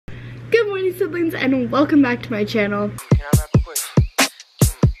Good morning, siblings, and welcome back to my channel.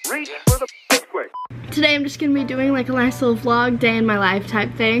 Today I'm just gonna be doing like a nice little vlog, day in my life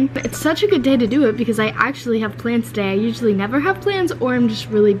type thing. It's such a good day to do it because I actually have plans today. I usually never have plans or I'm just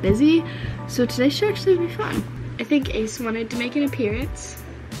really busy. So today should actually be fun. I think Ace wanted to make an appearance.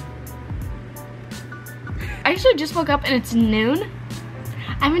 I actually just woke up and it's noon.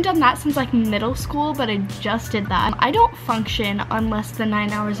 I haven't done that since like middle school, but I just did that. I don't function on less than 9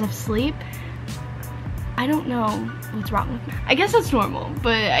 hours of sleep. I don't know what's wrong with me. I guess that's normal,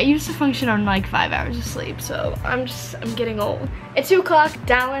 but I used to function on like 5 hours of sleep, so I'm getting old. It's 2 o'clock.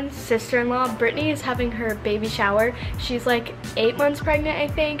 Dallin's sister-in-law, Brittany, is having her baby shower. She's like 8 months pregnant, I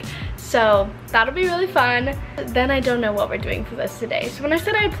think. So that'll be really fun. Then I don't know what we're doing for this today. So when I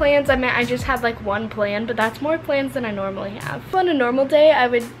said I had plans, I meant I just had like one plan, but that's more plans than I normally have. On a normal day, I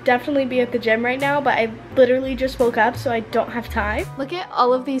would definitely be at the gym right now, but I literally just woke up, so I don't have time. Look at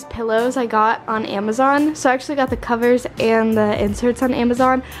all of these pillows I got on Amazon. So I actually got the covers and the inserts on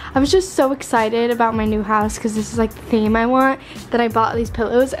Amazon. I was just so excited about my new house because this is like the theme I want, that I bought these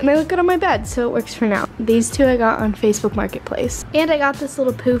pillows and they look good on my bed, so it works for now. These two I got on Facebook Marketplace. And I got this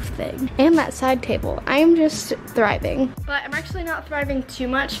little poof thing. And that side table. I am just thriving. But I'm actually not thriving too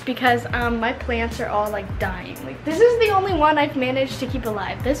much because my plants are all like dying. Like this is the only one I've managed to keep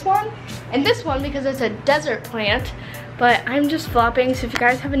alive. This one and this one because it's a desert plant. But I'm just flopping, so if you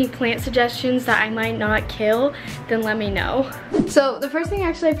guys have any plant suggestions that I might not kill, then let me know. So the first thing I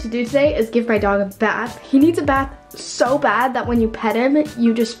actually have to do today is give my dog a bath. He needs a bath so bad that when you pet him,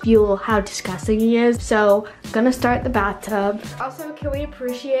 you just feel how disgusting he is. So I'm gonna start the bathtub. Also, can we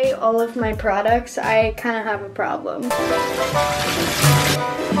appreciate all of my products? I kind of have a problem.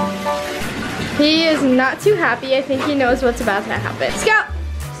 He is not too happy. I think he knows what's about to happen. Scout,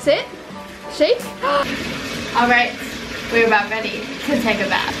 sit, shake. All right. We're about ready to take a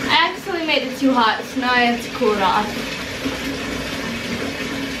bath. I actually made it too hot, so now I have to cool it off.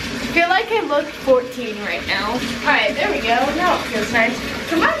 I feel like I look 14 right now. Alright, there we go. Now it feels nice.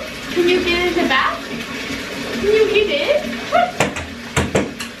 Come on, can you get in the bath? Can you get in? What?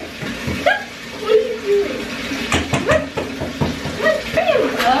 What are you doing? What? There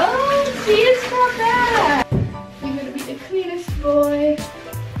you go. See, it's not bad. You're gonna be the cleanest boy.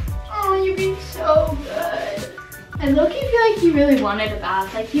 Oh, you're being so good. I low-key feel like he really wanted a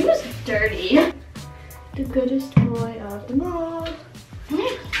bath. Like, he was dirty. The goodest boy of them all.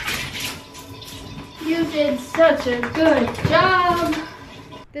 You did such a good job.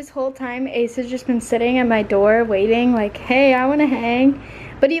 This whole time, Ace has just been sitting at my door waiting, like, hey, I want to hang.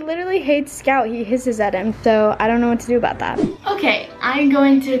 But he literally hates Scout. He hisses at him, so I don't know what to do about that. Okay, I'm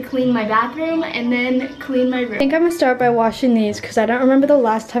going to clean my bathroom and then clean my room. I think I'm gonna start by washing these because I don't remember the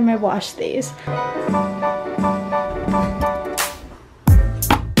last time I washed these.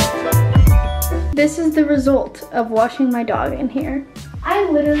 This is the result of washing my dog in here. I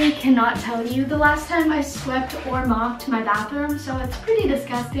literally cannot tell you the last time I swept or mopped my bathroom, so it's pretty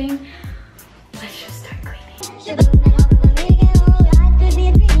disgusting. Let's just start cleaning.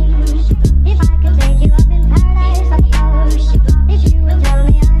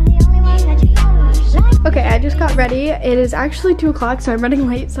 Okay, I just got ready. It is actually 2 o'clock, so I'm running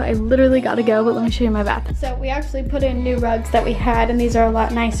late, so I literally gotta go, but let me show you my bath. So we actually put in new rugs that we had, and these are a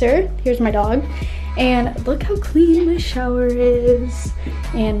lot nicer. Here's my dog. And look how clean my shower is.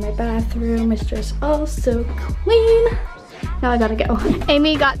 And my bathroom is just all so clean. Now I gotta go.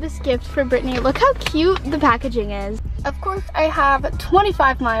 Amy got this gift for Brittany. Look how cute the packaging is. Of course, I have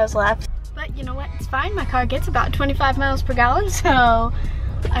 25 miles left. But you know what? It's fine. My car gets about 25 miles per gallon, so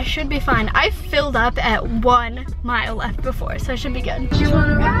I should be fine. I filled up at 1 mile left before, so I should be good. You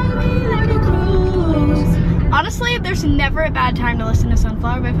wanna ride me like a cruise? Honestly, there's never a bad time to listen to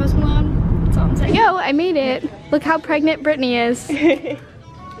Sunflower by Post Malone. That's all I'm saying. Yo, I made it. Look how pregnant Brittany is.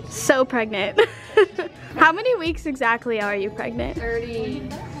 So pregnant. How many weeks exactly are you pregnant?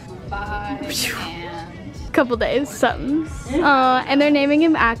 35 and... Couple days, something. And they're naming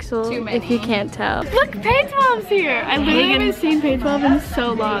him Axel, if you can't tell. Look, Paige Mom's here. I literally haven't seen Paige Mom in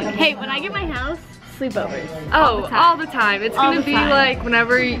so long. Hey, when I get my house, sleepovers. Oh, all the time. It's gonna be like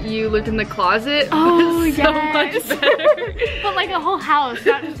whenever you lived in the closet. Oh, yes. So much better. But like a whole house,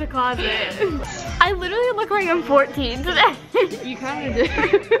 not just a closet. I literally look like I'm 14 today. You kind of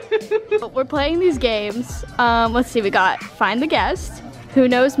do. We're playing these games. Let's see, we got Find the Guest. Who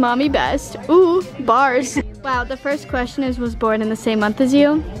knows mommy best? Ooh, bars. Wow, the first question is, was born in the same month as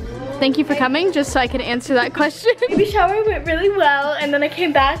you? Thank you for coming, just so I could answer that question. Baby shower went really well, and then I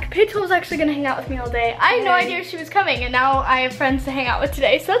came back. Paige was actually gonna hang out with me all day. I had no idea she was coming, and now I have friends to hang out with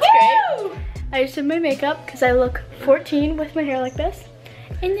today, so that's great. I just did my makeup because I look 14 with my hair like this.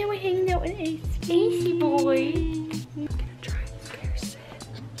 And then we're hanging out with AC boy. I'm gonna try and scare Sid.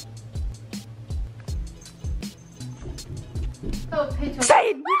 Oh,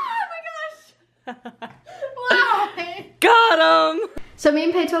 Sid! Oh my gosh! Wow! Got him! So me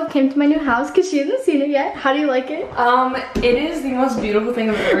and Pay-12 came to my new house because she hasn't seen it yet. How do you like it? It is the most beautiful thing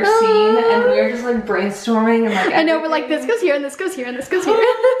I've ever seen, and we were just like brainstorming and like I know, we're like, this goes here and this goes here and this goes here.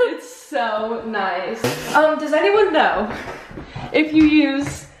 It's so nice. Does anyone know if you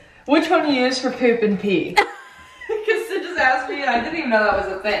use, which one you use for poop and pee? Because Sid just asked me and I didn't even know that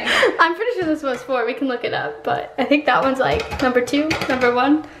was a thing. I'm pretty sure this was 4, we can look it up, but I think that one's like number 2, number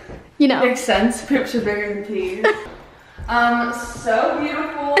 1, you know. Makes sense, poops are bigger than pees. So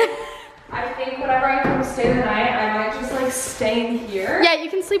beautiful. I think whenever I come stay the night, I might just like stay in here. Yeah, you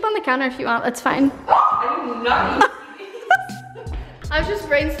can sleep on the counter if you want, that's fine. I do not use I was just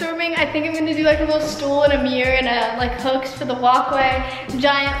brainstorming. I think I'm gonna do like a little stool and a mirror and like hooks for the walkway,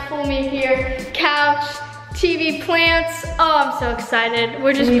 giant full mirror here, couch, TV, plants. Oh, I'm so excited.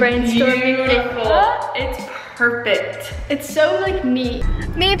 We're just brainstorming. Beautiful. It's perfect. It's so like me.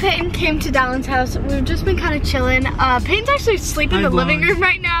 Me and Peyton came to Dallin's house. We've just been kind of chilling. Peyton's actually sleeping in the living room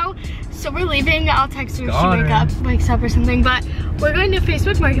right now. So we're leaving. I'll text her if she wakes up or something. But we're going to a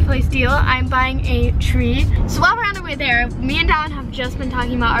Facebook Marketplace deal. I'm buying a tree. So while we're on our way there, me and Dallin have just been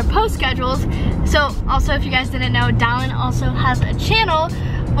talking about our post schedules. So also, if you guys didn't know, Dallin also has a channel,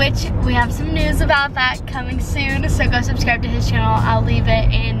 which we have some news about that coming soon. So go subscribe to his channel. I'll leave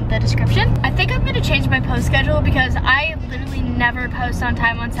it in the description. I think I'm gonna change my post schedule because I literally never post on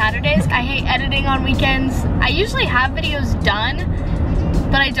time on Saturdays. I hate editing on weekends. I usually have videos done,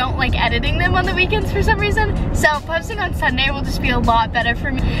 but I don't like editing them on the weekends for some reason. So posting on Sunday will just be a lot better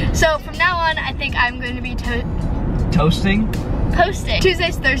for me. So from now on, I think I'm going to be posting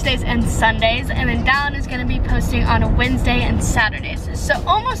Tuesdays, Thursdays, and Sundays, and then Dallin is gonna be posting on a Wednesday and Saturdays. So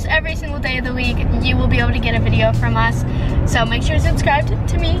almost every single day of the week, you will be able to get a video from us. So make sure to subscribe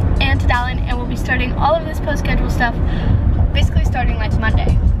to me and to Dallin, and we'll be starting all of this post schedule stuff, basically starting like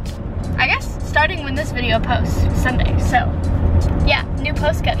Monday. I guess starting when this video posts, Sunday. So yeah, new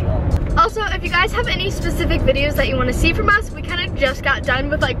post schedule. Also, if you guys have any specific videos that you want to see from us, we kind of just got done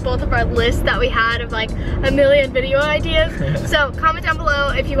with like both of our lists that we had of like a million video ideas. So comment down below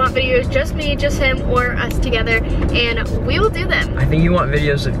if you want videos just me, just him, or us together, and we will do them. I think you want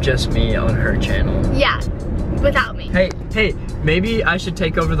videos of just me on her channel. Yeah, without me. Hey, maybe I should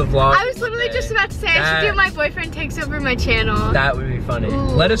take over the vlog. I was literally just about to say I should do my boyfriend takes over my channel. That would be funny. Ooh,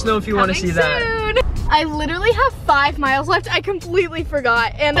 let us know if you want to see that. I literally have 5 miles left. I completely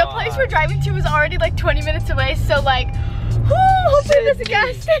forgot. And the place we're driving to is already like 20 minutes away. So like, hopefully there's a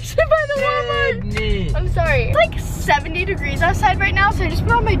gas station by the Walmart. I'm sorry. It's like 70 degrees outside right now. So I just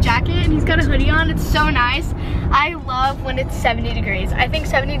put on my jacket and he's got a hoodie on. It's so nice. I love when it's 70 degrees. I think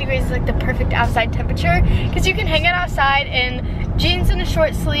 70 degrees is like the perfect outside temperature because you can hang out outside in jeans and a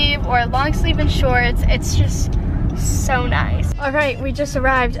short sleeve or a long sleeve and shorts. It's just so nice. All right, we just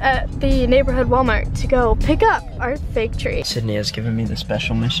arrived at the neighborhood Walmart to go pick up our fake tree. Sydney has given me the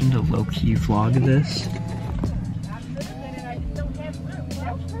special mission to low-key vlog this.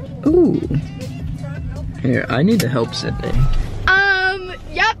 Ooh. Here, I need to help Sydney.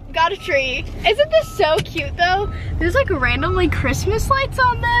 Yep, got a tree. Isn't this so cute though? There's like randomly Christmas lights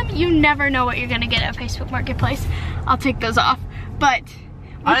on them. You never know what you're gonna get at Facebook Marketplace. I'll take those off, but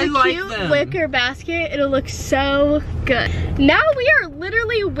with a cute wicker basket, it'll look so good. Now we are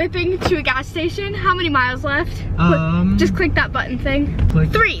literally whipping to a gas station. How many miles left? Just click that button thing.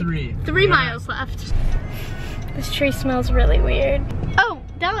 Three miles left. This tree smells really weird. Oh,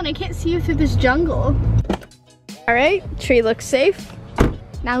 Dallin, I can't see you through this jungle. All right, tree looks safe.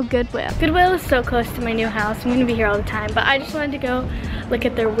 Now Goodwill. Goodwill is so close to my new house. I'm gonna be here all the time, but I just wanted to go look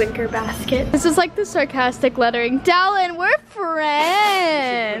at their wicker basket. This is like the sarcastic lettering. Dallin, we're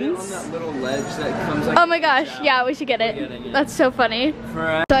friends. On that little ledge that comes like oh my gosh, yeah, we should get it. That's so funny.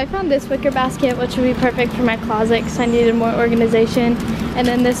 So I found this wicker basket, which would be perfect for my closet because I needed more organization. And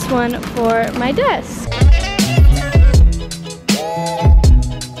then this one for my desk.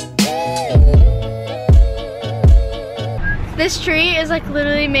 This tree is like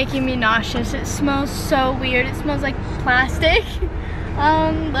literally making me nauseous. It smells so weird. It smells like plastic.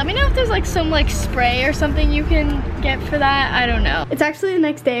 Let me know if there's like some like spray or something you can get for that. I don't know. It's actually the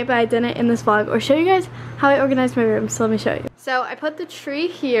next day, but I didn't in this vlog or show you guys how I organized my room. So let me show you. So I put the tree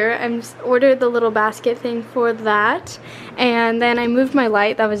here. I just ordered the little basket thing for that. And then I moved my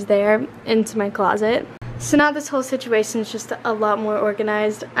light that was there into my closet. So now this whole situation is just a lot more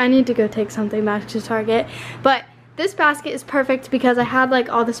organized. I need to go take something back to Target. But This basket is perfect because I had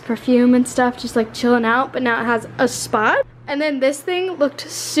like all this perfume and stuff just like chilling out, but now it has a spot. And then this thing looked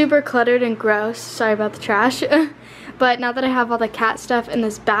super cluttered and gross. Sorry about the trash. But now that I have all the cat stuff in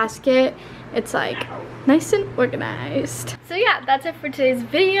this basket, it's like nice and organized. So yeah, that's it for today's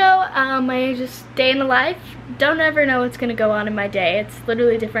video. My just day in the life. Don't ever know what's gonna go on in my day. It's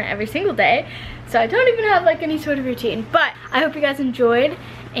literally different every single day. So I don't even have like any sort of routine. But I hope you guys enjoyed,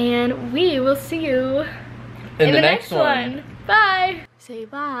 and we will see you in the next one. Bye. Say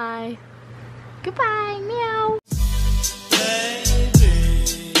bye. Goodbye. Meow.